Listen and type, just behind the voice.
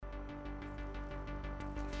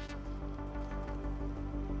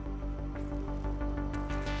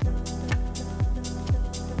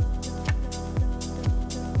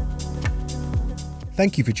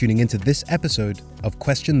Thank you for tuning into this episode of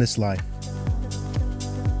Question This Life.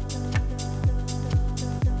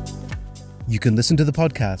 You can listen to the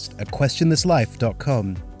podcast at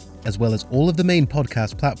questionthislife.com, as well as all of the main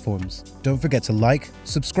podcast platforms. Don't forget to like,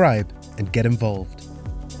 subscribe, and get involved.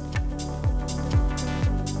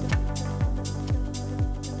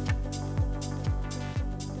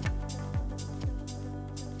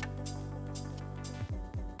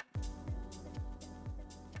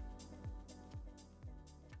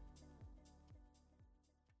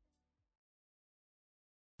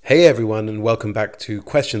 Hey everyone, and welcome back to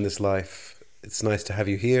Question This Life. It's nice to have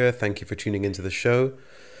you here. Thank you for tuning into the show.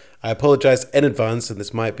 I apologize in advance, and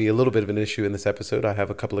this might be a little bit of an issue in this episode. I have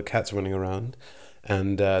a couple of cats running around,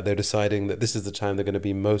 and they're deciding that this is the time they're going to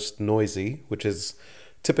be most noisy, which is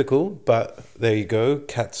typical, but there you go.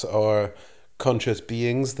 Cats are conscious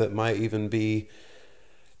beings that might even be,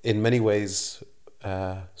 in many ways,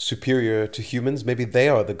 superior to humans. Maybe they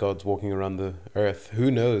are the gods walking around the earth.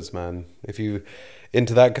 Who knows, man? If you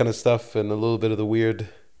into that kind of stuff and a little bit of the weird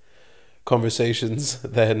conversations,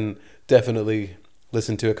 then definitely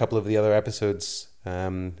listen to a couple of the other episodes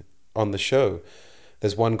on the show.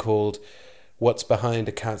 There's one called What's Behind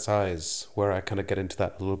a Cat's Eyes, where I kind of get into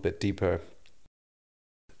that a little bit deeper.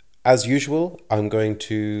 As usual, I'm going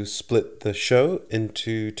to split the show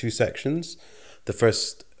into two sections. The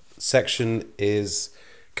first section is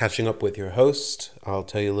catching up with your host. I'll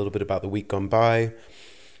tell you a little bit about the week gone by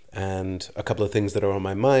and a couple of things that are on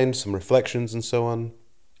my mind, some reflections and so on.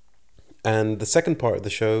 And the second part of the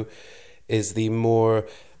show is the more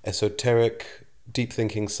esoteric, deep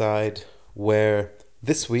thinking side, where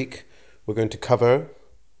this week we're going to cover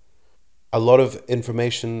a lot of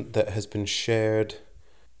information that has been shared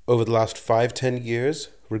over the last 5-10 years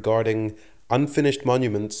regarding unfinished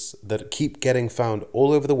monuments that keep getting found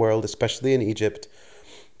all over the world, especially in Egypt,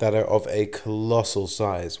 that are of a colossal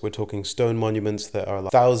size. We're talking stone monuments that are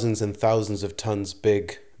like thousands and thousands of tons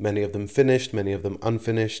big, many of them finished, many of them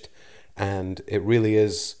unfinished, and it really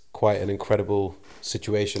is quite an incredible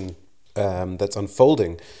situation that's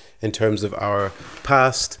unfolding in terms of our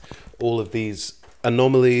past, all of these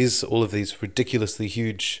anomalies, all of these ridiculously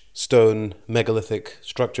huge stone megalithic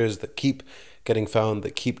structures that keep getting found,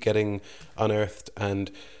 that keep getting unearthed and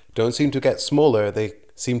don't seem to get smaller, they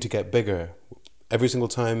seem to get bigger. Every single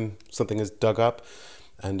time something is dug up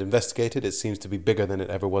and investigated, it seems to be bigger than it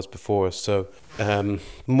ever was before. So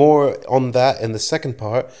more on that in the second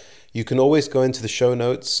part. You can always go into the show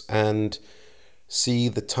notes and see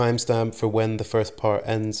the timestamp for when the first part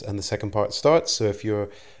ends and the second part starts. So if you're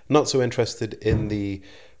not so interested in the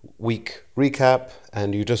week recap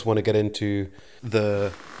and you just want to get into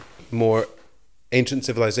the more ancient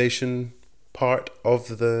civilization part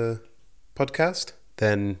of the podcast,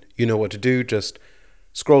 then you know what to do. Just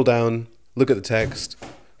scroll down, look at the text,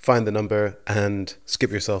 find the number, and skip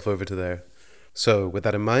yourself over to there. So with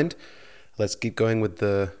that in mind, let's keep going with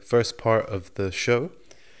the first part of the show.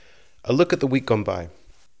 A look at the week gone by.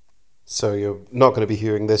 So you're not going to be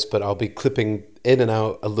hearing this, but I'll be clipping in and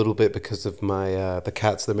out a little bit because of my the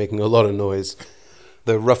cats. They're making a lot of noise.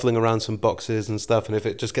 They're ruffling around some boxes and stuff, and if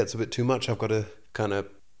it just gets a bit too much, I've got to kind of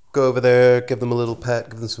go over there, give them a little pet,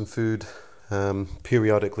 give them some food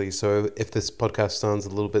periodically. So if this podcast sounds a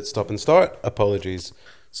little bit stop and start, apologies.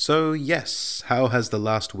 So yes, how has the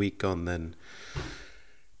last week gone then?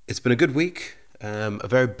 It's been a good week, a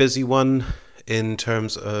very busy one in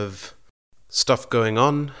terms of stuff going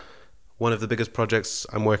on. One of the biggest projects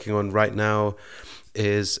I'm working on right now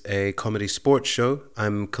is a comedy sports show.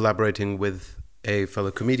 I'm collaborating with a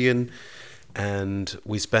fellow comedian, and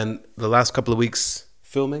we spent the last couple of weeks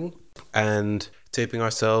filming and taping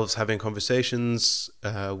ourselves, having conversations,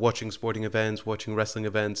 watching sporting events, watching wrestling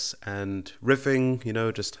events, and riffing,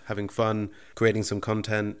 just having fun, creating some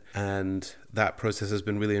content. And that process has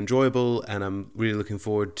been really enjoyable, and I'm really looking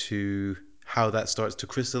forward to how that starts to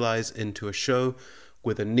crystallize into a show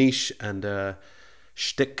with a niche and a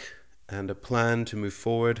shtick and a plan to move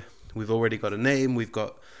forward. We've already got a name, we've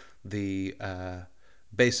got the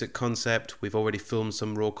basic concept, we've already filmed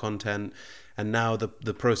some raw content, and now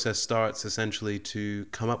the process starts essentially to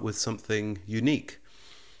come up with something unique.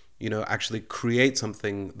 Actually create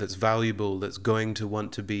something that's valuable, that's going to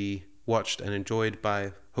want to be watched and enjoyed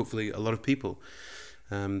by hopefully a lot of people.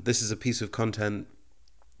 This is a piece of content.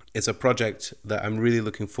 It's a project that I'm really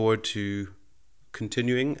looking forward to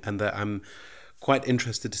continuing, and that I'm quite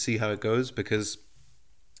interested to see how it goes, because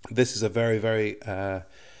this is a very, very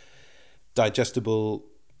digestible,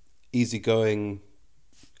 easygoing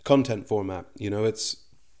content format.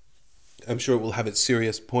 I'm sure it will have its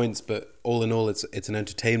serious points, but all in all, it's an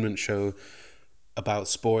entertainment show about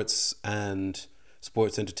sports and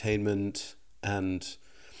sports entertainment and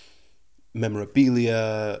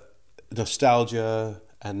memorabilia, nostalgia,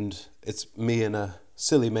 and it's me and a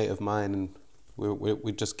silly mate of mine, and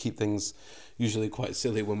we just keep things usually quite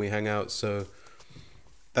silly when we hang out. So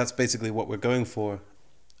that's basically what we're going for.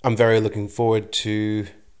 I'm very looking forward to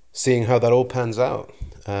seeing how that all pans out.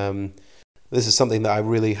 This is something that I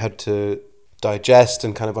really had to digest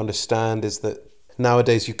and kind of understand, is that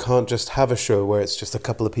nowadays you can't just have a show where it's just a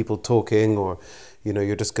couple of people talking, or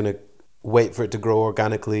you're just going to wait for it to grow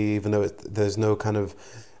organically, even though there's no kind of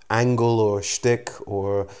angle or shtick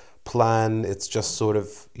or plan. It's just sort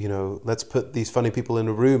of, let's put these funny people in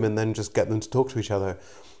a room and then just get them to talk to each other.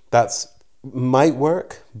 That's might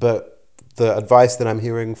work, but the advice that I'm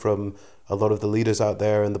hearing from a lot of the leaders out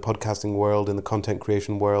there in the podcasting world, in the content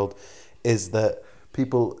creation world, is that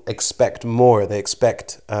people expect more. They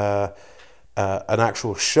expect an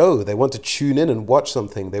actual show. They want to tune in and watch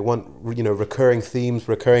something. They want, recurring themes,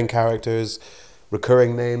 recurring characters,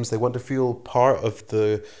 recurring names. They want to feel part of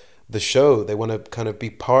the show. They want to kind of be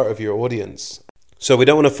part of your audience. So we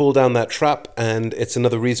don't want to fall down that trap, and it's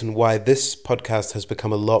another reason why this podcast has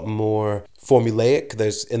become a lot more formulaic.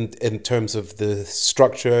 There's in terms of the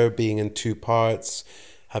structure being in two parts,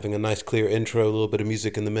 having a nice clear intro, a little bit of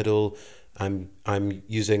music in the middle. I'm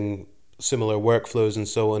using similar workflows and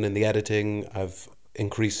so on in the editing. I've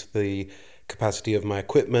increased the capacity of my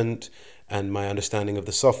equipment and my understanding of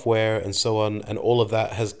the software and so on, and all of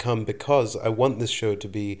that has come because I want this show to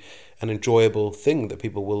be an enjoyable thing that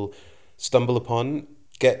people will stumble upon,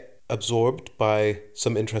 get absorbed by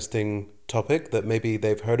some interesting topic that maybe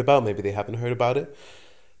they've heard about, maybe they haven't heard about it.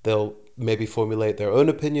 They'll maybe formulate their own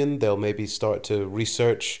opinion. They'll maybe start to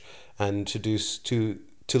research and to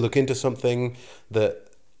look into something that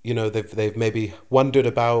they've maybe wondered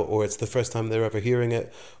about, or it's the first time they're ever hearing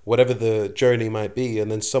it, whatever the journey might be.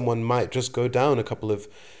 And then someone might just go down a couple of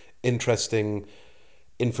interesting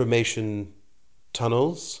information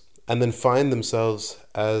tunnels and then find themselves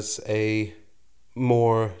as a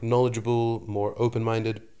more knowledgeable, more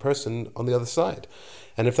open-minded person on the other side.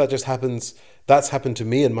 And if that just happens, that's happened to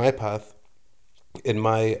me in my path, in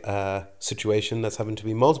my situation. That's happened to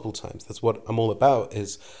me multiple times. That's what I'm all about,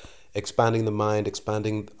 is expanding the mind,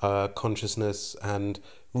 expanding consciousness, and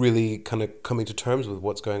really kind of coming to terms with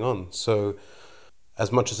what's going on. So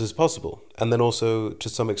as much as is possible. And then also, to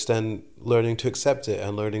some extent, learning to accept it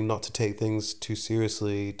and learning not to take things too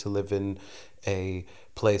seriously, to live in a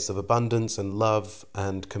place of abundance and love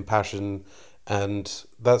and compassion. And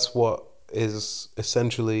that's what is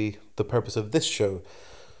essentially the purpose of this show,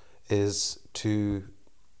 is to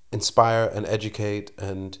inspire and educate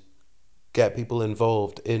and get people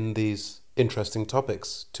involved in these interesting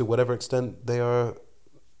topics to whatever extent they are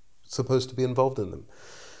supposed to be involved in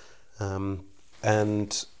them.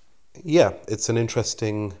 And yeah, it's an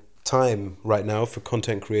interesting time right now for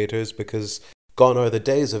content creators, because gone are the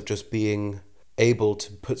days of just being able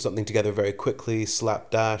to put something together very quickly,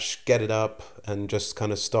 slapdash, get it up, and just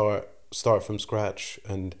kind of start from scratch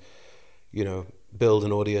and, build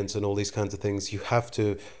an audience and all these kinds of things. You have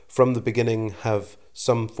to, from the beginning, have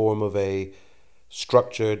some form of a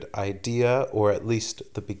structured idea, or at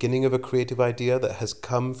least the beginning of a creative idea that has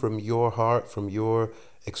come from your heart, from your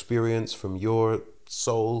experience, from your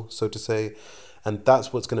soul, so to say. And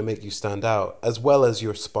that's what's going to make you stand out, as well as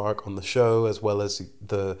your spark on the show, as well as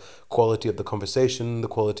the quality of the conversation, the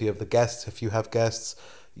quality of the guests, if you have guests,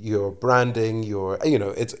 your branding,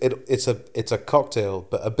 it's a cocktail.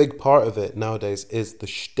 But a big part of it nowadays is the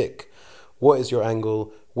shtick. What is your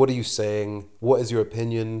angle? What are you saying? What is your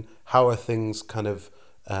opinion? How are things kind of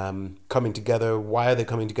coming together? Why are they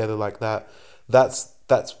coming together like that? That's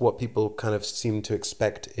what people kind of seem to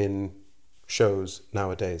expect in shows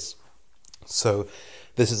nowadays. So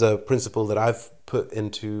this is a principle that I've put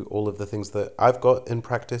into all of the things that I've got in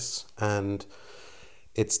practice, and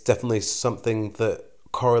it's definitely something that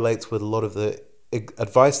correlates with a lot of the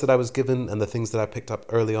advice that I was given and the things that I picked up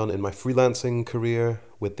early on in my freelancing career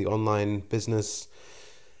with the online business.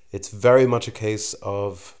 It's very much a case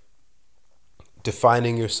of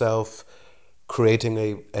defining yourself,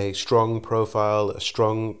 creating a strong profile, a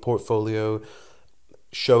strong portfolio,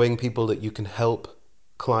 showing people that you can help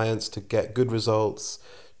clients to get good results,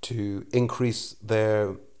 to increase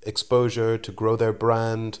their exposure, to grow their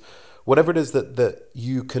brand. Whatever it is that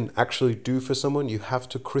you can actually do for someone, you have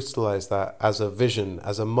to crystallize that as a vision,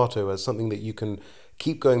 as a motto, as something that you can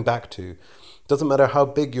keep going back to. Doesn't matter how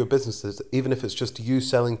big your business is, even if it's just you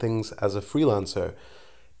selling things as a freelancer.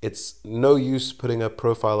 It's no use putting a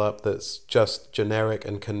profile up that's just generic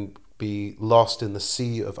and can be lost in the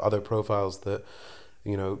sea of other profiles that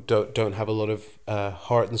don't have a lot of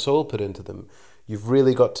heart and soul put into them. you've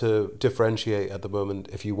really got to differentiate at the moment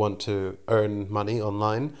if you want to earn money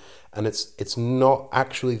online. And it's not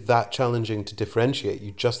actually that challenging to differentiate.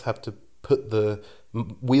 You just have to put the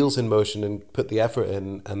wheels in motion and put the effort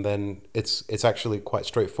in, and then it's actually quite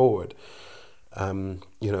straightforward. You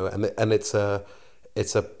know, and it's a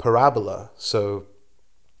parabola, so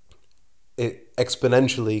it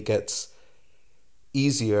exponentially gets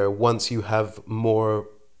easier once you have more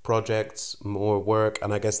projects, more work.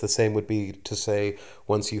 And I guess the same would be to say,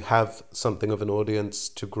 once you have something of an audience,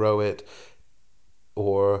 to grow it,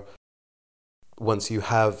 or once you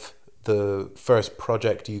have the first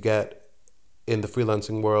project you get in the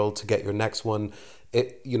freelancing world, to get your next one.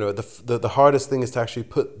 It, you know, the hardest thing is to actually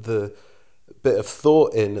put the bit of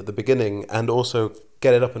thought in at the beginning, and also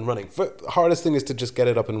get it up and running. The hardest thing is to just get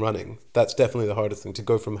it up and running. That's definitely the hardest thing, to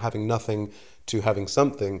go from having nothing to having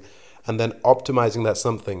something, and then optimizing that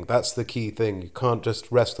something. That's the key thing. You can't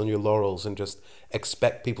just rest on your laurels and just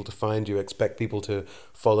expect people to find you, expect people to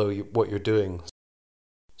follow you, what you're doing.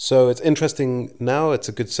 So it's interesting now. It's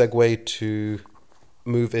a good segue to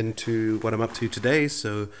move into what I'm up to today.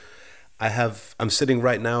 So I'm sitting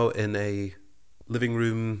right now in a living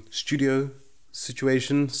room studio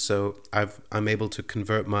situation. So I'm able to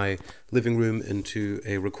convert my living room into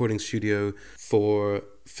a recording studio for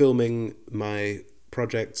filming my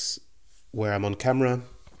projects, where I'm on camera,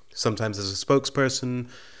 sometimes as a spokesperson,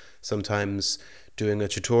 sometimes doing a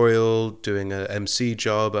tutorial, doing a MC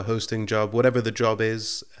job, a hosting job, whatever the job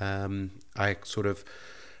is. I'm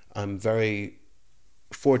very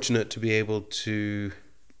fortunate to be able to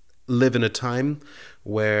live in a time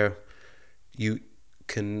where you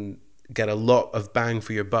can get a lot of bang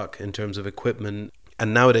for your buck in terms of equipment.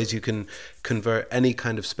 And nowadays you can convert any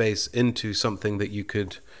kind of space into something that you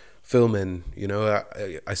could film in. You know,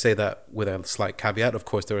 I say that with a slight caveat. Of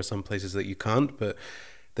course, there are some places that you can't, but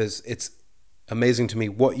it's amazing to me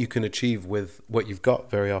what you can achieve with what you've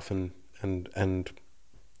got very often. And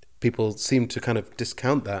people seem to kind of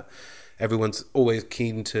discount that. Everyone's always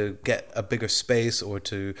keen to get a bigger space, or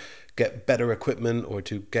to get better equipment, or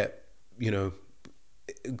to get, you know,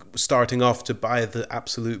 starting off to buy the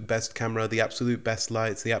absolute best camera, the absolute best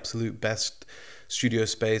lights, the absolute best studio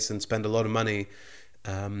space, and spend a lot of money,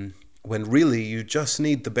 when really you just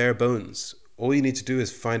need the bare bones. All you need to do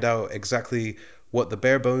is find out exactly what the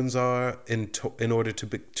bare bones are in order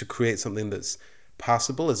to create something that's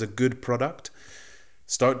passable as a good product.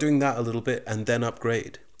 Start doing that a little bit, and then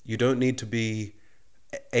upgrade. You don't need to be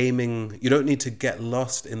you don't need to get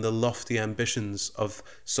lost in the lofty ambitions of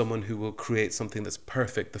someone who will create something that's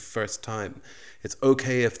perfect the first time. It's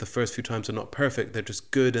okay if the first few times are not perfect, they're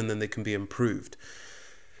just good, and then they can be improved.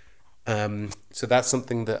 So that's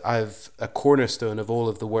something that a cornerstone of all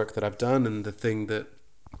of the work that I've done, and the thing that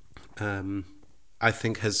I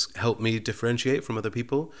think has helped me differentiate from other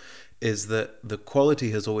people, is that the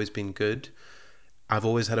quality has always been good. I've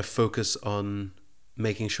always had a focus on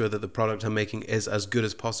making sure that the product I'm making is as good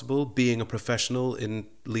as possible, being a professional in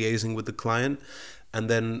liaising with the client, and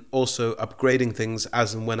then also upgrading things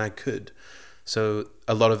as and when I could. So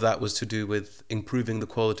a lot of that was to do with improving the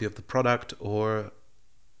quality of the product, or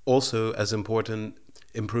also, as important,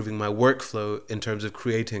 improving my workflow in terms of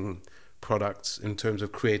creating products, in terms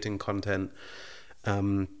of creating content.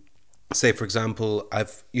 Say, for example,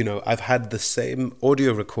 I've had the same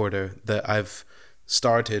audio recorder that I've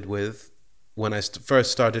started with when I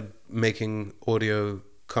first started making audio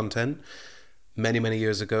content many, many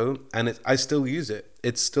years ago, and I still use it.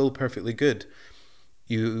 It's still perfectly good.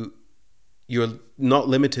 You're not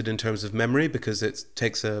limited in terms of memory, because it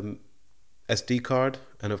takes a SD card,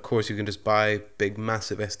 and of course you can just buy big,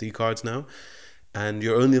 massive SD cards now, and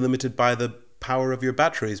you're only limited by the power of your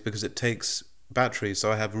batteries, because it takes batteries.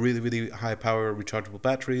 So I have really, really high power rechargeable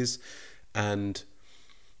batteries, and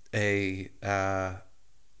a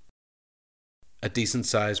decent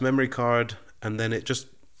sized memory card, and then it just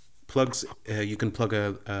plugs. You can plug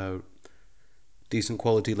a decent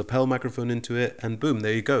quality lapel microphone into it, and boom,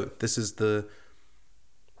 there you go. This is the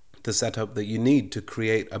setup that you need to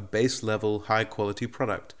create a base level high quality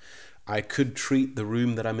product. I could treat the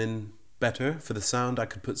room that I'm in better for the sound. I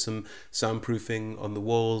could put some soundproofing on the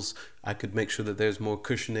walls. I could make sure that there's more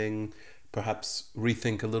cushioning, perhaps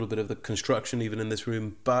rethink a little bit of the construction even in this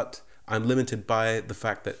room, but I'm limited by the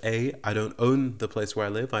fact that I don't own the place where I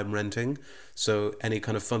live, I'm renting. So any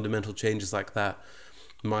kind of fundamental changes like that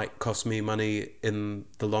might cost me money in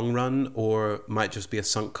the long run, or might just be a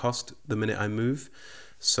sunk cost the minute I move.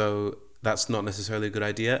 So that's not necessarily a good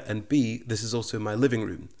idea. And B, this is also my living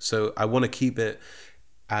room. So I want to keep it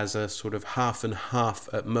as a sort of half and half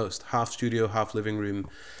at most, half studio, half living room,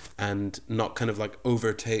 and not kind of like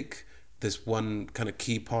overtake this one kind of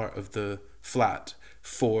key part of the flat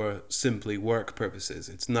for simply work purposes.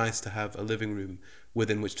 It's nice to have a living room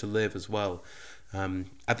within which to live as well.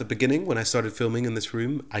 At the beginning, when I started filming in this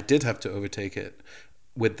room, I did have to overtake it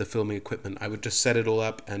with the filming equipment. I would just set it all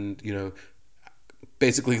up and,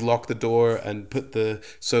 basically lock the door and put the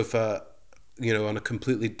sofa, on a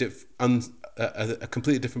completely a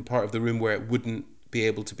completely different part of the room where it wouldn't be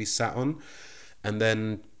able to be sat on, and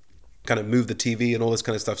then kind of move the TV and all this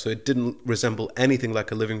kind of stuff. So it didn't resemble anything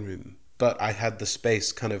like a living room, but I had the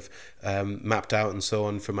space kind of mapped out and so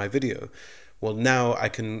on for my video. Well, now I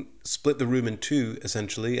can split the room in two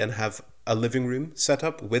essentially and have a living room set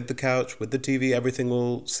up with the couch, with the TV, everything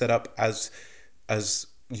all set up as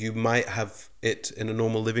you might have it in a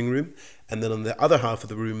normal living room. And then on the other half of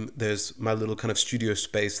the room, there's my little kind of studio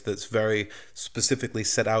space that's very specifically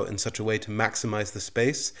set out in such a way to maximize the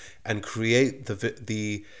space and create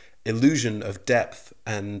the illusion of depth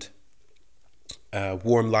and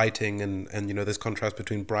warm lighting and this contrast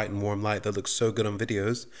between bright and warm light that looks so good on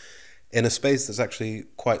videos in a space that's actually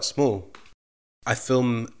quite small. I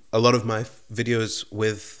film a lot of my videos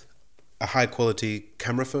with a high quality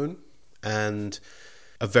camera phone and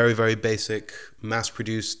a very, very basic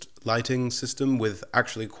mass-produced lighting system with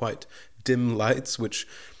actually quite dim lights, which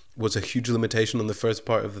was a huge limitation on the first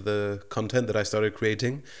part of the content that I started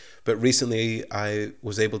creating. But recently I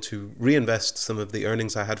was able to reinvest some of the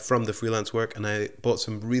earnings I had from the freelance work, and I bought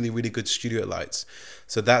some really, really good studio lights.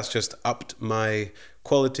 So that's just upped my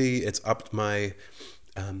quality. It's upped my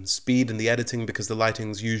speed in the editing because the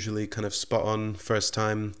lighting's usually kind of spot on first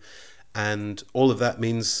time. And all of that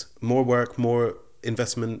means more work, more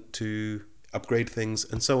investment to upgrade things,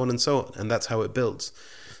 and so on and so on. And that's how it builds.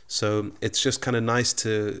 So it's just kind of nice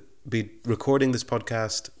to be recording this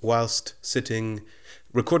podcast whilst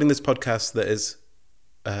recording this podcast that is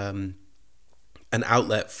an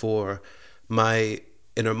outlet for my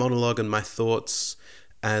inner monologue and my thoughts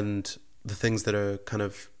and the things that are kind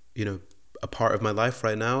of, a part of my life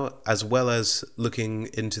right now, as well as looking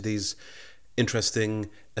into these interesting,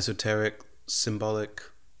 esoteric, symbolic,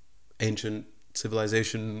 ancient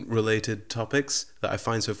civilization related topics that I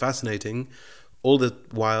find so fascinating. All the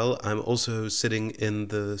while I'm also sitting in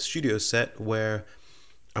the studio set where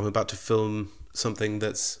I'm about to film something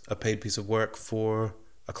that's a paid piece of work for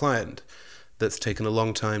a client that's taken a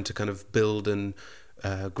long time to kind of build and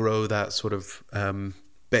grow that sort of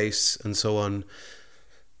base and so on.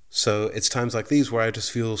 So it's times like these where I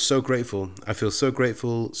just feel so grateful. I feel so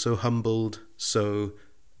grateful, so humbled, so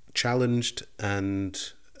challenged, and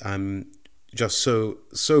I'm just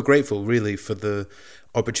so grateful really for the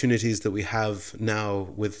opportunities that we have now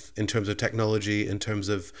in terms of technology, in terms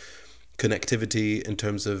of connectivity, in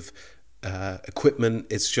terms of equipment.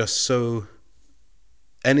 It's just so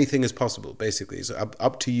anything is possible basically. It's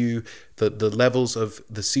up to you, the levels of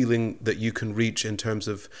the ceiling that you can reach in terms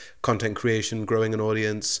of content creation, growing an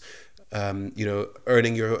audience,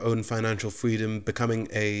 earning your own financial freedom, becoming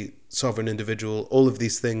a sovereign individual. All of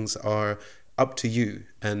these things are up to you,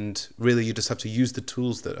 and really you just have to use the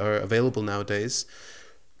tools that are available nowadays,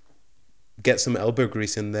 get some elbow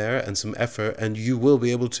grease in there and some effort, and you will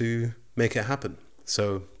be able to make it happen.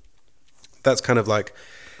 So that's kind of like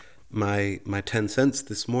my 10 cents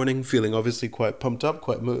this morning, feeling obviously quite pumped up,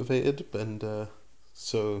 quite motivated, and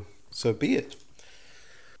so be it.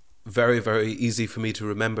 Very, very easy for me to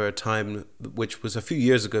remember a time, which was a few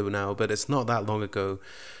years ago now, but it's not that long ago,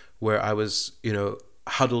 where I was,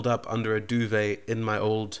 huddled up under a duvet in my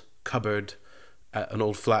old cupboard at an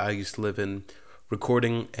old flat I used to live in,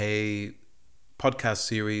 recording a podcast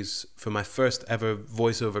series for my first ever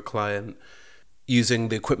voiceover client using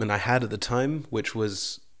the equipment I had at the time, which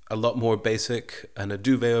was a lot more basic, and a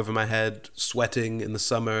duvet over my head, sweating in the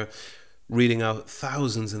summer, reading out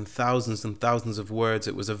thousands and thousands and thousands of words.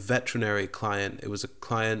 It was a veterinary client. It was a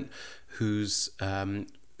client who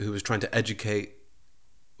was trying to educate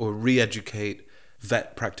or re-educate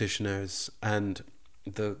vet practitioners, and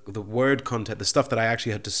the word content, the stuff that I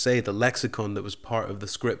actually had to say, the lexicon that was part of the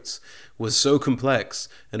scripts was so complex,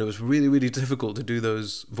 and it was really, really difficult to do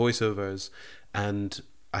those voiceovers, and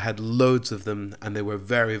I had loads of them, and they were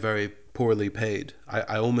very, very poorly paid.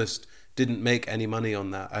 I almost didn't make any money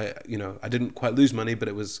on that. I didn't quite lose money, but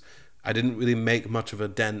I didn't really make much of a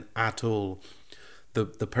dent at all. The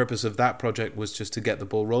purpose of that project was just to get the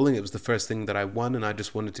ball rolling. It was the first thing that I won, and I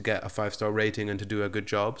just wanted to get a 5-star rating and to do a good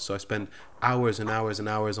job. So I spent hours and hours and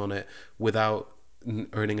hours on it without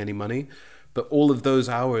earning any money. But all of those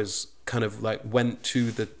hours kind of like went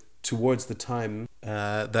towards the time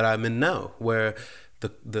that I'm in now, where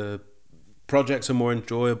the projects are more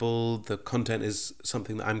enjoyable. The content is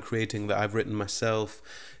something that I'm creating, that I've written myself.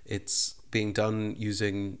 It's being done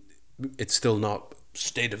using, it's still not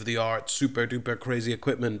state of the art, super duper crazy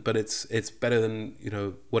equipment, but it's better than,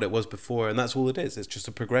 what it was before. And that's all it is. It's just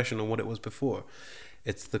a progression on what it was before.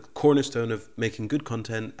 It's the cornerstone of making good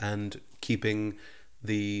content and keeping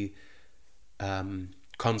the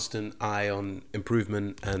constant eye on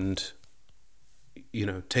improvement, and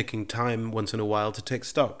taking time once in a while to take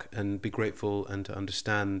stock and be grateful and to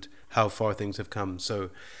understand how far things have come. So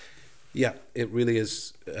yeah, it really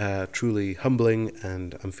is truly humbling,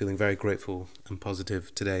 and I'm feeling very grateful and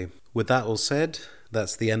positive today. With that all said,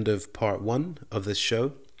 that's the end of part 1 of this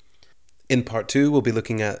show. In part 2, we'll be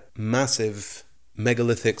looking at massive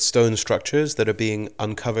megalithic stone structures that are being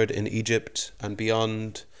uncovered in Egypt and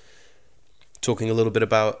beyond, talking a little bit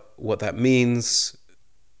about what that means,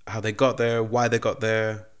 how they got there, why they got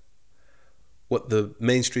there, what the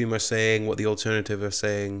mainstream are saying, what the alternative are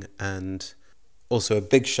saying, and also a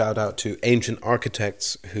big shout out to Ancient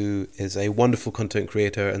Architects, who is a wonderful content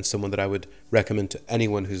creator and someone that I would recommend to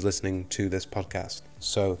anyone who's listening to this podcast.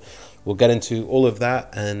 So we'll get into all of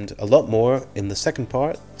that and a lot more in the second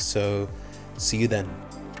part. So see you then.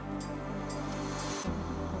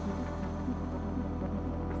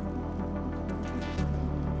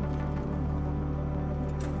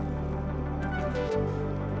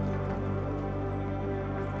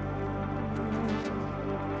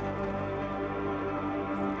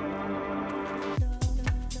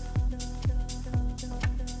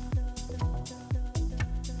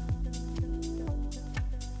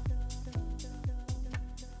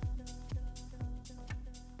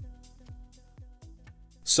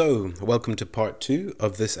 So, welcome to part 2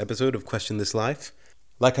 of this episode of Question This Life.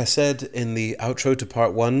 Like I said in the outro to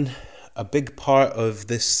part 1, a big part of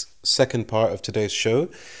this second part of today's show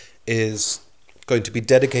is going to be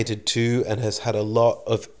dedicated to, and has had a lot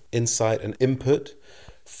of insight and input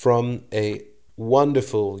from, a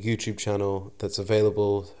wonderful YouTube channel that's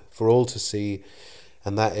available for all to see,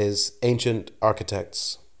 and that is Ancient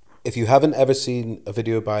Architects. If you haven't ever seen a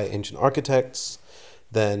video by Ancient Architects,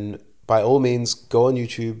 then by all means, go on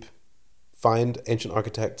YouTube, find Ancient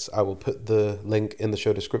Architects. I will put the link in the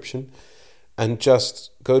show description, and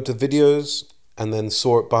just go to videos and then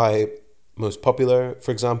sort by most popular,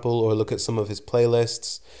 for example, or look at some of his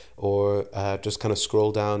playlists, or just kind of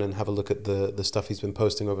scroll down and have a look at the stuff he's been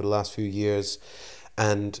posting over the last few years.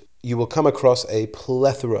 And you will come across a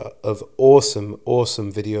plethora of awesome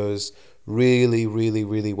videos, really, really,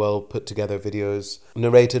 really well put together videos,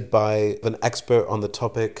 narrated by an expert on the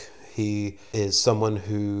topic. He is someone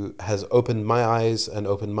who has opened my eyes and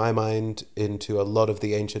opened my mind into a lot of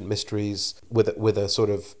the ancient mysteries, with a sort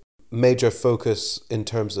of major focus in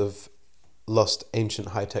terms of lost ancient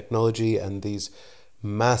high technology and these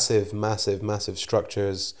massive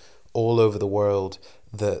structures all over the world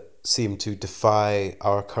that seem to defy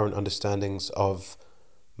our current understandings of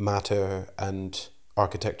matter and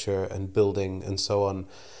architecture and building and so on,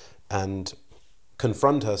 and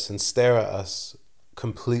confront us and stare at us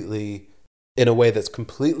completely in a way that's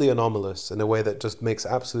completely anomalous, in a way that just makes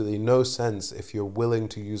absolutely no sense if you're willing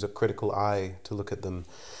to use a critical eye to look at them.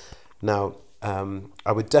 Now,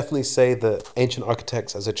 I would definitely say that Ancient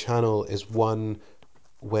Architects as a channel is one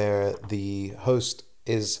where the host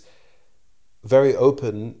is very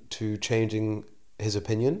open to changing his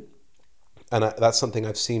opinion, and that's something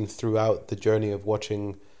I've seen throughout the journey of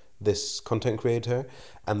watching this content creator,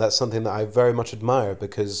 and that's something that I very much admire,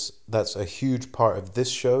 because that's a huge part of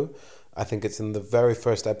this show. I think it's in the very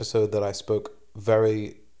first episode that I spoke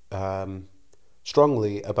very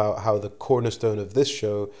strongly about how the cornerstone of this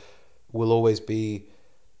show will always be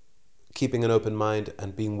keeping an open mind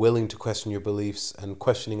and being willing to question your beliefs and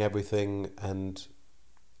questioning everything and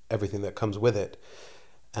everything that comes with it.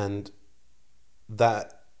 And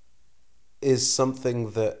that is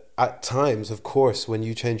something that at times, of course, when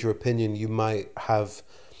you change your opinion, you might have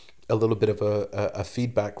a little bit of a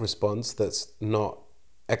feedback response that's not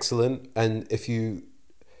excellent. And if you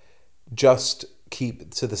just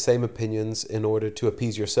keep to the same opinions in order to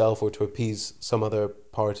appease yourself or to appease some other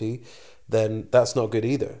party, then that's not good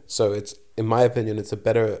either. So it's, in my opinion, it's a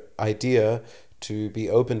better idea to be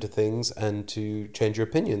open to things and to change your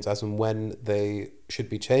opinions as and when they should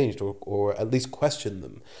be changed, or at least question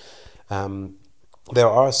them. There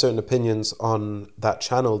are certain opinions on that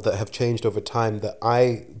channel that have changed over time that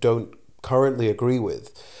I don't currently agree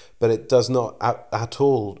with, but it does not at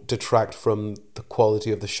all detract from the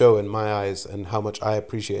quality of the show in my eyes and how much I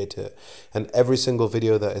appreciate it. And every single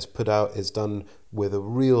video that is put out is done with a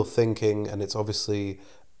real thinking, and it's obviously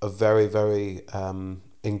a very, very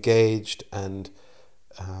engaged and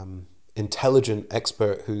intelligent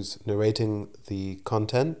expert who's narrating the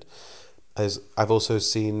content. As I've also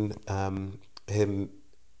seen him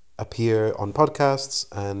appear on podcasts,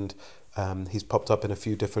 and he's popped up in a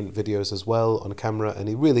few different videos as well on camera, and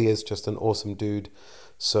he really is just an awesome dude.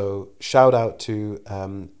 So shout out to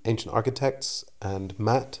Ancient Architects and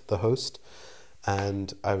Matt, the host.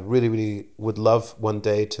 And I really, really would love one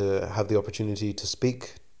day to have the opportunity to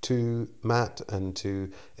speak to Matt and to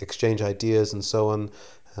exchange ideas and so on.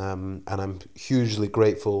 And I'm hugely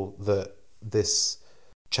grateful that this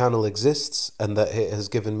channel exists and that it has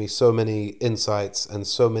given me so many insights and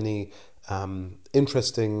so many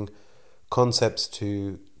interesting concepts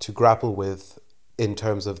to grapple with in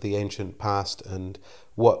terms of the ancient past and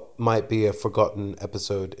what might be a forgotten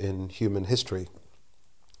episode in human history.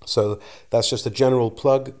 So that's just a general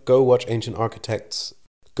plug. Go watch Ancient Architects.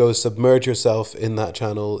 Go submerge yourself in that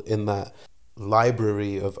channel, in that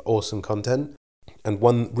library of awesome content. And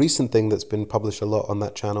one recent thing that's been published a lot on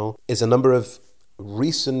that channel is a number of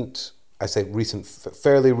fairly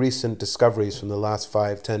recent discoveries from the last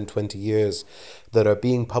 5, 10, 20 years that are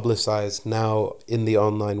being publicized now in the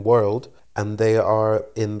online world. And they are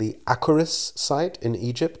in the Achoris site in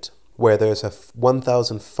Egypt, where there's a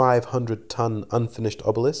 1,500-ton unfinished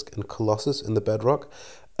obelisk and colossus in the bedrock,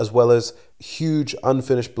 as well as huge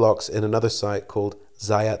unfinished blocks in another site called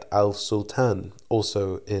Zayat al-Sultan,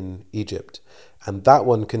 also in Egypt. And that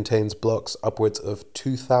one contains blocks upwards of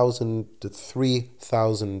 2,000 to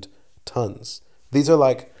 3,000 tons. These are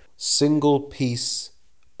like single-piece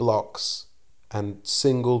blocks and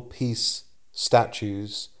single-piece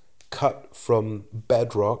statues cut from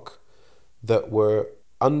bedrock that were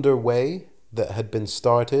underway, that had been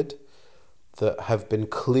started, that have been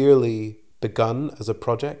clearly begun as a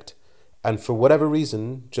project, and for whatever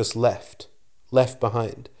reason just left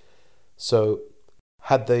behind. So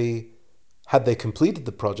had they completed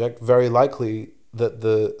the project, very likely that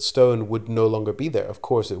the stone would no longer be there. Of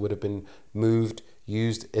course, it would have been moved,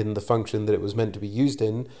 used in the function that it was meant to be used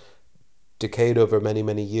in, decayed over many,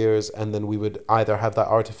 many years, and then we would either have that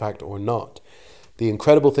artifact or not. The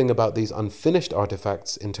incredible thing about these unfinished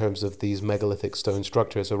artifacts in terms of these megalithic stone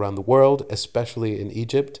structures around the world, especially in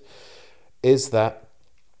Egypt, is that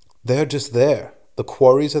they're just there. The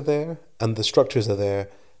quarries are there and the structures are there,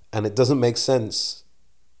 and it doesn't make sense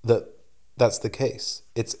that that's the case.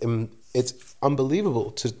 It's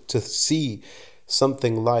unbelievable to see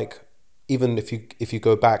something like, even if you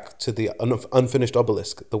go back to the unfinished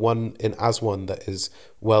obelisk, the one in Aswan that is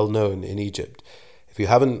well known in Egypt. If you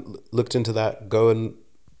haven't looked into that, go and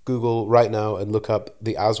Google right now and look up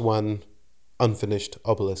the Aswan unfinished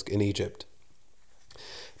obelisk in Egypt.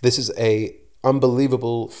 This is a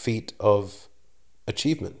unbelievable feat of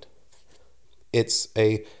achievement. It's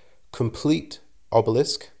a complete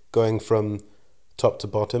obelisk going from top to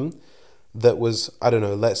bottom that was, I don't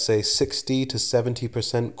know, let's say 60 to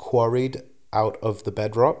 70% quarried out of the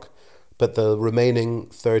bedrock, but the remaining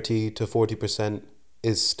 30 to 40%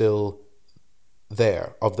 is still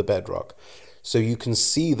there of the bedrock. So you can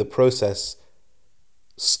see the process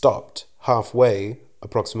stopped halfway,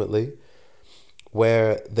 approximately,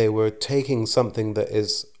 where they were taking something that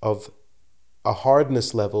is of a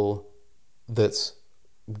hardness level that's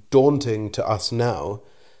daunting to us now,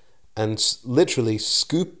 and literally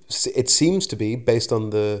it seems to be, based on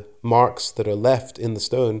the marks that are left in the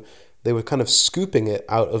stone, they were kind of scooping it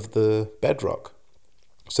out of the bedrock.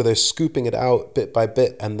 So they're scooping it out bit by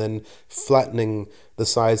bit and then flattening the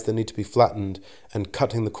sides that need to be flattened and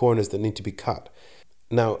cutting the corners that need to be cut.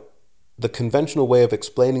 Now, the conventional way of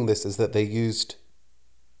explaining this is that they used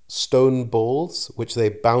stone balls, which they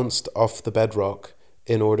bounced off the bedrock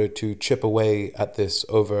in order to chip away at this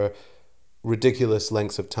over ridiculous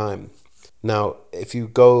lengths of time. Now, if you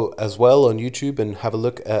go as well on YouTube and have a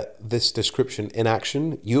look at this description in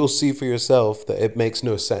action, you'll see for yourself that it makes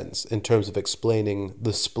no sense in terms of explaining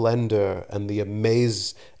the splendor and the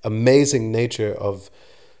amazing nature of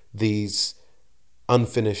these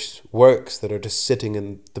unfinished works that are just sitting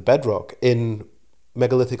in the bedrock in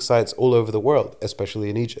megalithic sites all over the world, especially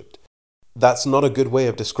in Egypt. That's not a good way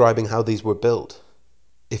of describing how these were built.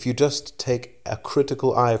 If you just take a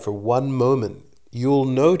critical eye for one moment, you'll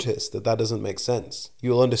notice that doesn't make sense.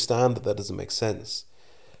 You'll understand that doesn't make sense.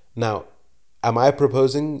 Now, am I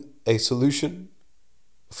proposing a solution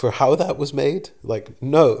for how that was made?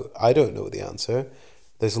 No, I don't know the answer.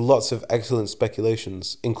 There's lots of excellent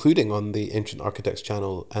speculations, including on the Ancient Architects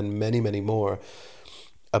channel and many, many more,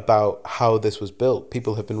 about how this was built.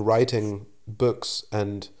 People have been writing books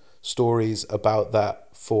and stories about that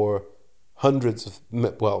for hundreds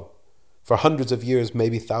of years,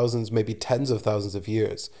 maybe thousands, maybe tens of thousands of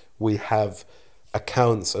years. We have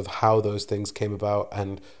accounts of how those things came about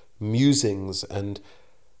and musings and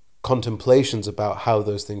contemplations about how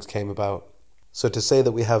those things came about. So to say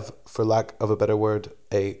that we have, for lack of a better word,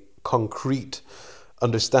 a concrete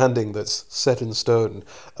understanding that's set in stone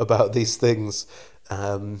about these things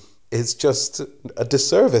is just a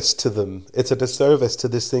disservice to them. It's a disservice to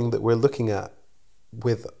this thing that we're looking at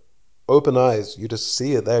with open eyes. You just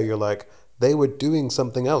see it there. You're like, they were doing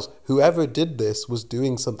something else. Whoever did this was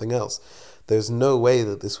doing something else. There's no way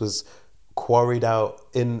that this was quarried out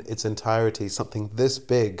in its entirety, something this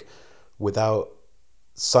big, without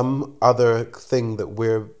some other thing that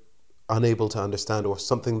we're unable to understand, or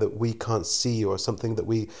something that we can't see, or something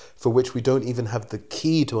for which we don't even have the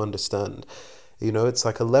key to understand. You know, it's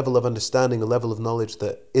like a level of understanding, a level of knowledge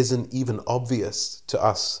that isn't even obvious to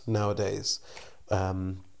us nowadays.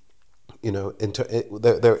 You know,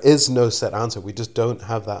 there is no set answer. We just don't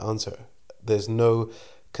have that answer. There's no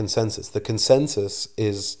consensus. The consensus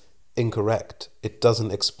is incorrect. It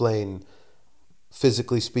doesn't explain,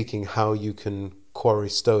 physically speaking, how you can quarry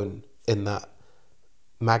stone in that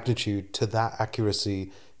magnitude to that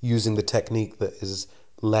accuracy using the technique that is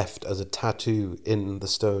left as a tattoo in the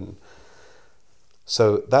stone.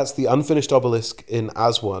 So that's the unfinished obelisk in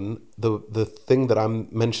Aswan. The thing that I'm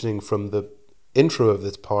mentioning from the intro of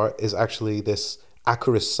this part is actually this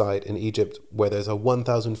Acharis site in Egypt, where there's a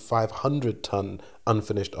 1,500 ton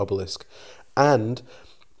unfinished obelisk, and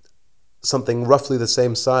something roughly the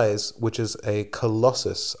same size, which is a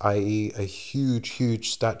colossus, i.e. a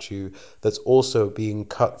huge statue that's also being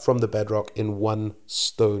cut from the bedrock in one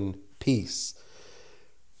stone piece.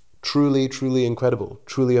 Truly incredible,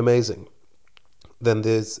 truly amazing. Then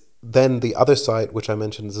there's the other site, which I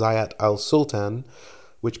mentioned, Zayat al-Sultan,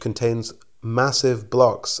 which contains massive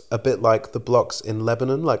blocks, a bit like the blocks in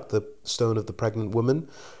Lebanon, like the stone of the pregnant woman,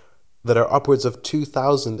 that are upwards of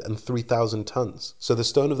 2,000 and 3,000 tons. So the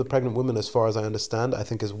stone of the pregnant woman, as far as I understand, I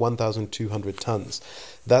think is 1,200 tons.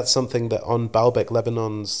 That's something that on Baalbek,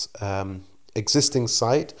 Lebanon's existing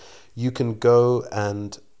site, you can go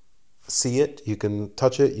and see it, you can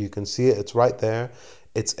touch it, you can see it, it's right there.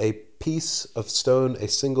 It's a piece of stone, a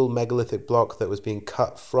single megalithic block that was being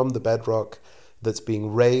cut from the bedrock, that's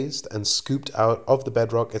being raised and scooped out of the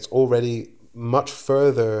bedrock. It's already much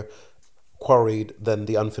further quarried than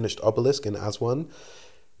the unfinished obelisk in Aswan.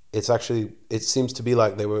 It seems to be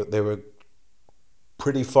like they were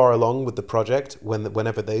pretty far along with the project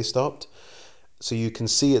whenever they stopped. So you can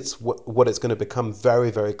see it's what it's going to become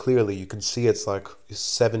very clearly. You can see it's like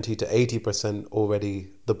 70 to 80%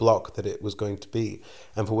 already the block that it was going to be.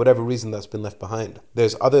 And for whatever reason, that's been left behind.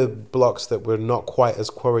 There's other blocks that were not quite as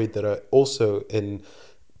quarried that are also in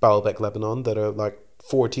Baalbek, Lebanon, that are like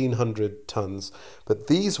 1,400 tons. But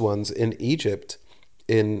these ones in Egypt,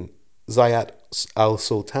 in Zayat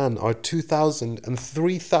al-Sultan, are 2,000 and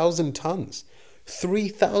 3,000 tons.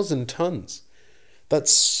 3,000 tons.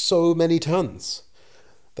 That's so many tons.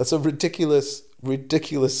 That's a ridiculous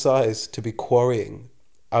size to be quarrying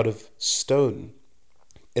out of stone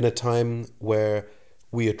in a time where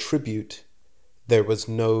we attribute there was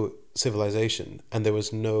no civilization and there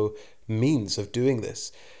was no means of doing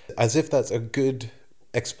this. As if that's a good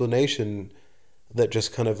explanation that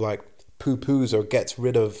just kind of like poo-poos or gets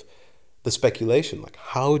rid of the speculation. Like,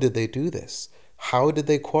 how did they do this? How did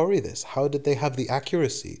they quarry this? How did they have the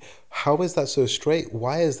accuracy? How is that so straight?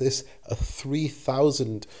 Why is this a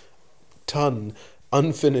 3,000 ton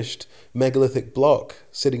unfinished megalithic block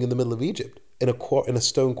sitting in the middle of Egypt in a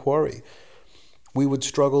stone quarry? We would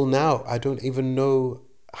struggle now. I don't even know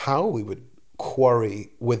how we would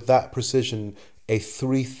quarry with that precision a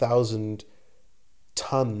 3,000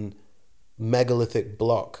 ton megalithic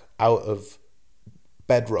block out of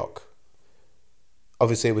bedrock.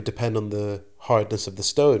 Obviously, it would depend on the hardness of the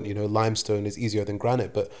stone. You know, limestone is easier than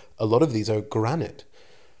granite, but a lot of these are granite.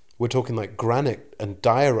 We're talking like granite and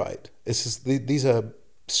diorite. These are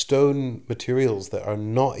stone materials that are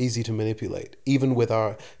not easy to manipulate. Even with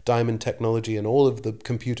our diamond technology and all of the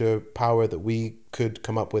computer power that we could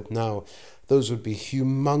come up with now, those would be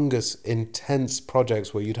humongous, intense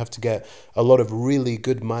projects where you'd have to get a lot of really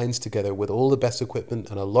good minds together with all the best equipment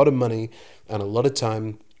and a lot of money and a lot of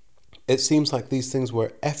time. It seems like these things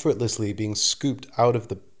were effortlessly being scooped out of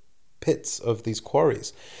the pits of these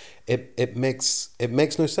quarries. It makes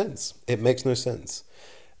no sense. It makes no sense.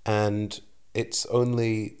 And it's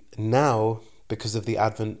only now, because of the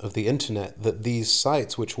advent of the internet, that these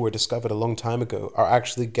sites, which were discovered a long time ago, are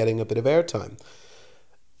actually getting a bit of airtime.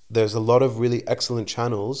 There's a lot of really excellent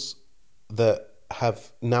channels that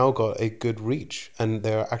have now got a good reach, and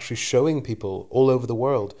they're actually showing people all over the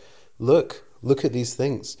world, look at these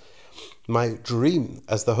things. My dream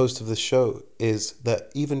as the host of this show is that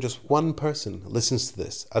even just one person listens to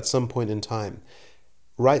this at some point in time,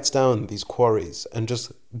 writes down these quarries and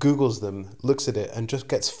just Googles them, looks at it, and just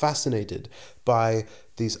gets fascinated by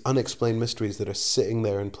these unexplained mysteries that are sitting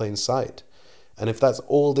there in plain sight. And if that's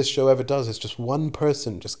all this show ever does, is just one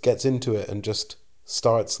person just gets into it and just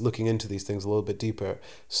starts looking into these things a little bit deeper,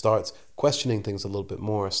 starts questioning things a little bit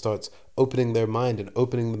more, starts opening their mind and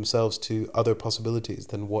opening themselves to other possibilities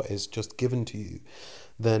than what is just given to you,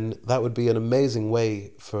 then that would be an amazing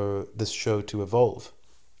way for this show to evolve.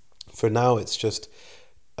 For now, it's just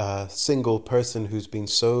a single person who's been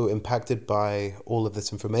so impacted by all of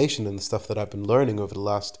this information and the stuff that I've been learning over the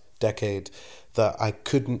last decade that I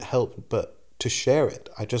couldn't help but to share it.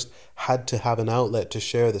 I just had to have an outlet to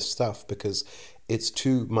share this stuff because it's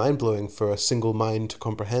too mind-blowing for a single mind to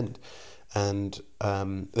comprehend. And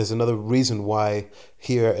there's another reason why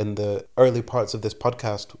here in the early parts of this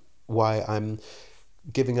podcast, why I'm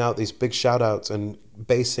giving out these big shout outs and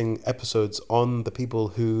basing episodes on the people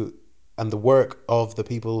who and the work of the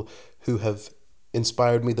people who have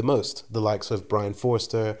inspired me the most. The likes of Brian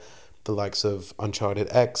Forster, the likes of Uncharted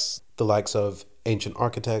X, the likes of Ancient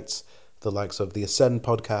Architects, the likes of the Ascend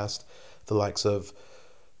podcast, the likes of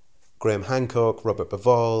Graham Hancock, Robert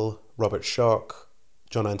Bauval, Robert Schoch,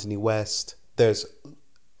 John Anthony West. There's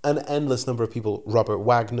an endless number of people, Robert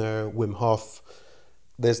Wagner, Wim Hof.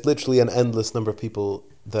 There's literally an endless number of people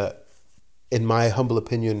that, in my humble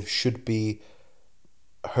opinion, should be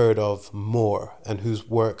heard of more and whose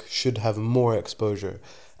work should have more exposure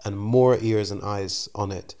and more ears and eyes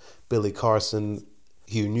on it. Billy Carson,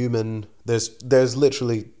 Hugh Newman. There's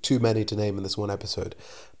literally too many to name in this one episode.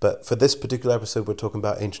 But for this particular episode, we're talking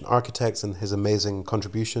about Ancient Architects and his amazing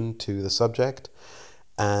contribution to the subject.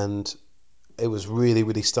 And it was really,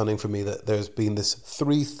 really stunning for me that there's been this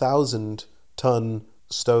 3,000-ton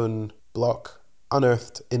stone block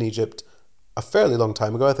unearthed in Egypt a fairly long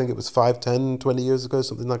time ago. I think it was 5, 10, 20 years ago,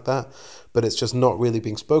 something like that. But it's just not really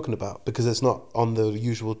being spoken about because it's not on the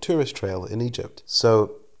usual tourist trail in Egypt.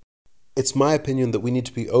 So it's my opinion that we need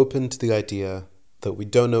to be open to the idea that we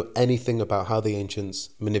don't know anything about how the ancients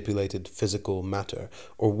manipulated physical matter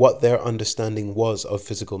or what their understanding was of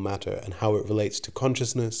physical matter and how it relates to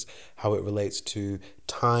consciousness, how it relates to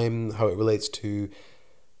time, how it relates to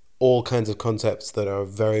all kinds of concepts that are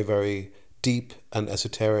very, very deep and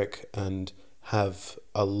esoteric and have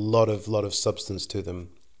a lot of substance to them.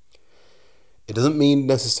 It doesn't mean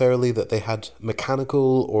necessarily that they had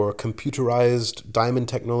mechanical or computerized diamond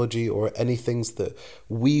technology or any things that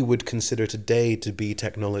we would consider today to be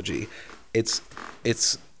technology. It's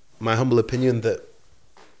my humble opinion that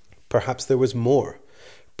perhaps there was more.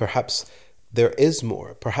 Perhaps there is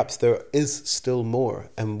more. Perhaps there is still more,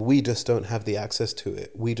 and we just don't have the access to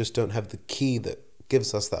it. We just don't have the key that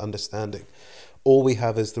gives us that understanding. All we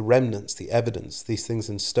have is the remnants, the evidence, these things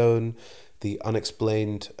in stone, the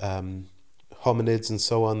unexplained hominids and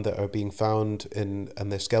so on that are being found and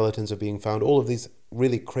their skeletons are being found. All of these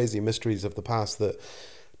really crazy mysteries of the past that,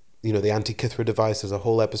 the Antikythera device, there's a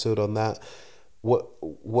whole episode on that.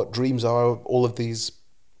 What dreams are, all of these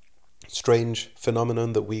strange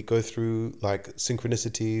phenomenon that we go through, like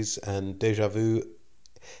synchronicities and deja vu.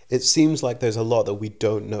 It seems like there's a lot that we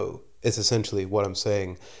don't know, is essentially what I'm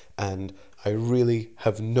saying. And I really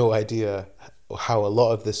have no idea how a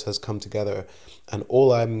lot of this has come together. And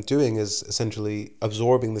all I'm doing is essentially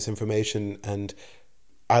absorbing this information, and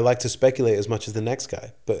I like to speculate as much as the next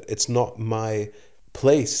guy, but it's not my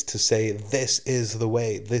place to say this is the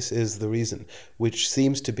way, this is the reason, which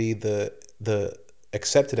seems to be the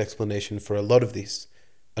accepted explanation for a lot of these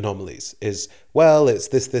anomalies is, well, it's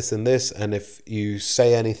this, and this, and if you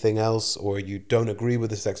say anything else or you don't agree with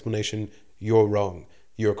this explanation, you're wrong,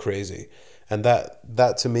 you're crazy. And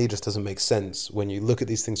that to me just doesn't make sense when you look at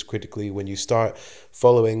these things critically, when you start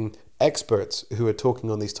following experts who are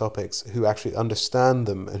talking on these topics, who actually understand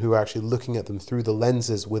them and who are actually looking at them through the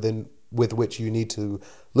lenses with which you need to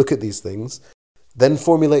look at these things, then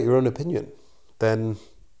formulate your own opinion. Then,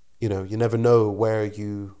 you never know where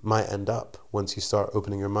you might end up once you start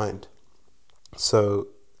opening your mind. So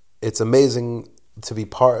it's amazing to be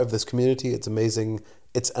part of this community. It's amazing.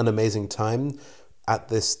 It's an amazing time at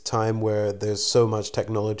this time where there's so much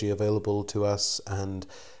technology available to us and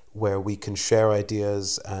where we can share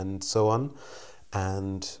ideas and so on.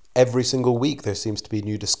 And every single week there seems to be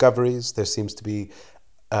new discoveries. There seems to be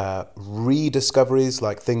rediscoveries,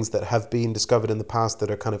 like things that have been discovered in the past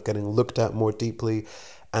that are kind of getting looked at more deeply.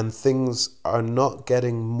 And things are not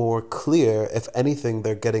getting more clear. If anything,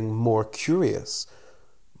 they're getting more curious,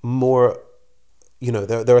 more,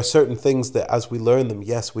 there are certain things that as we learn them,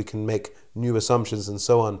 yes, we can make new assumptions and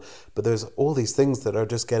so on. But there's all these things that are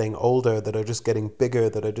just getting older, that are just getting bigger,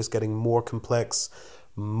 that are just getting more complex,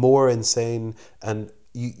 more insane. And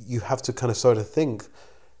you have to kind of start to think,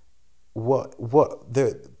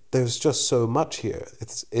 there's just so much here.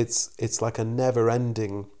 It's like a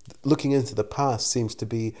never-ending, looking into the past seems to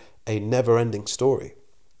be a never-ending story.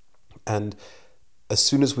 And as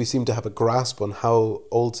soon as we seem to have a grasp on how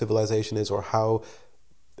old civilization is, or how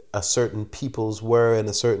a certain peoples were in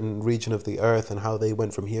a certain region of the earth and how they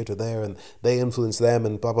went from here to there and they influenced them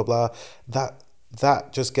and blah, blah, blah,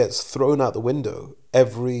 that just gets thrown out the window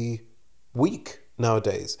every week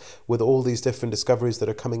nowadays, with all these different discoveries that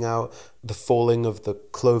are coming out. The falling of the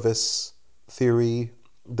Clovis theory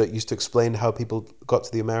that used to explain how people got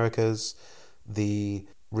to the Americas, the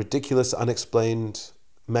ridiculous unexplained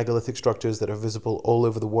megalithic structures that are visible all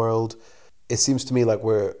over the world. It seems to me like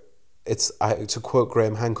to quote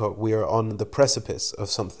Graham Hancock, we are on the precipice of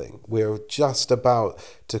something. We're just about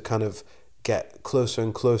to kind of get closer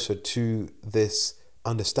and closer to this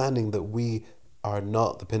understanding that we are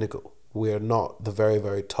not the pinnacle. We are not the very,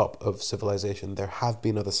 very top of civilization. There have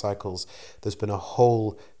been other cycles. There's been a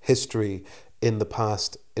whole history in the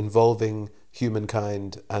past involving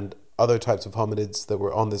humankind and other types of hominids that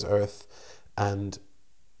were on this earth, and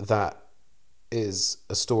that is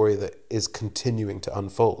a story that is continuing to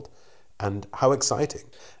unfold. And how exciting.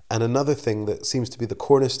 And another thing that seems to be the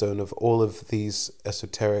cornerstone of all of these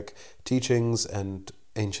esoteric teachings and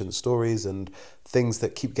ancient stories and things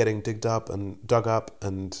that keep getting dug up,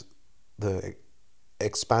 and the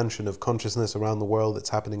expansion of consciousness around the world that's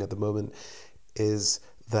happening at the moment, is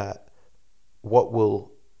that what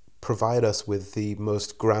will provide us with the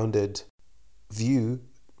most grounded view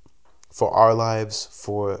for our lives,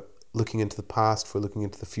 for looking into the past, for looking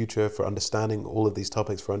into the future, for understanding all of these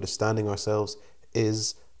topics, for understanding ourselves,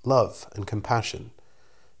 is love and compassion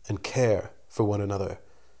and care for one another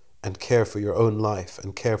and care for your own life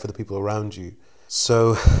and care for the people around you.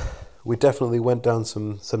 So we definitely went down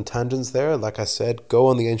some tangents there. Like I said, go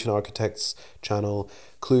on the Ancient Architects channel,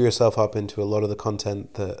 clue yourself up into a lot of the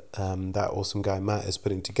content that that awesome guy Matt is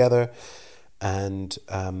putting together. And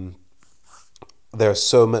there's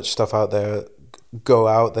so much stuff out there. Go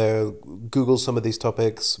out there, Google some of these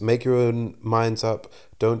topics, make your own minds up.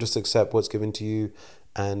 Don't just accept what's given to you.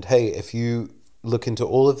 And hey, if you look into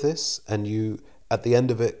all of this and you, at the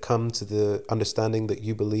end of it, come to the understanding that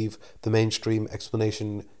you believe the mainstream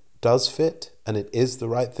explanation does fit and it is the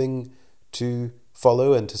right thing to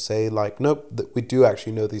follow, and to say like, nope, that we do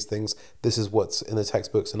actually know these things, this is what's in the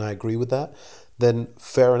textbooks and I agree with that, then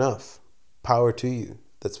fair enough. Power to you.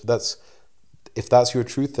 That's if that's your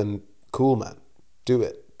truth, then cool, man. Do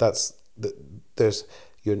it.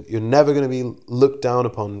 You're never going to be looked down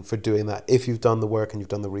upon for doing that if you've done the work and you've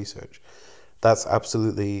done the research. That's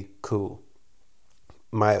absolutely cool.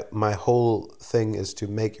 My whole thing is to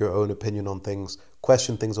make your own opinion on things,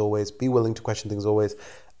 question things always, be willing to question things always,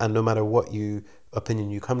 and no matter what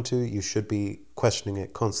opinion you come to, you should be questioning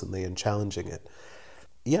it constantly and challenging it.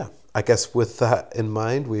 Yeah, I guess with that in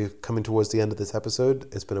mind, we're coming towards the end of this episode.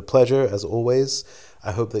 It's been a pleasure, as always.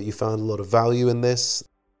 I hope that you found a lot of value in this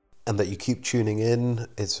and that you keep tuning in.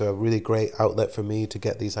 It's a really great outlet for me to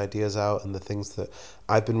get these ideas out and the things that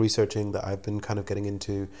I've been researching, that I've been kind of getting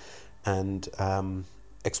into, and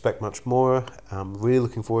expect much more. I'm really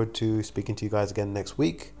looking forward to speaking to you guys again next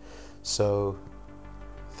week. So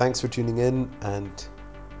thanks for tuning in, and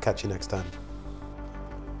catch you next time.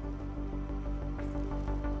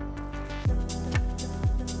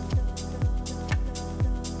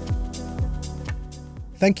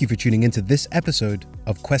 Thank you for tuning into this episode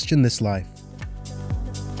of Question This Life.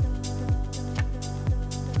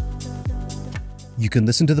 You can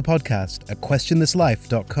listen to the podcast at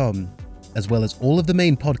questionthislife.com, as well as all of the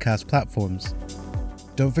main podcast platforms.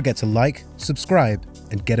 Don't forget to like, subscribe,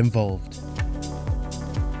 and get involved.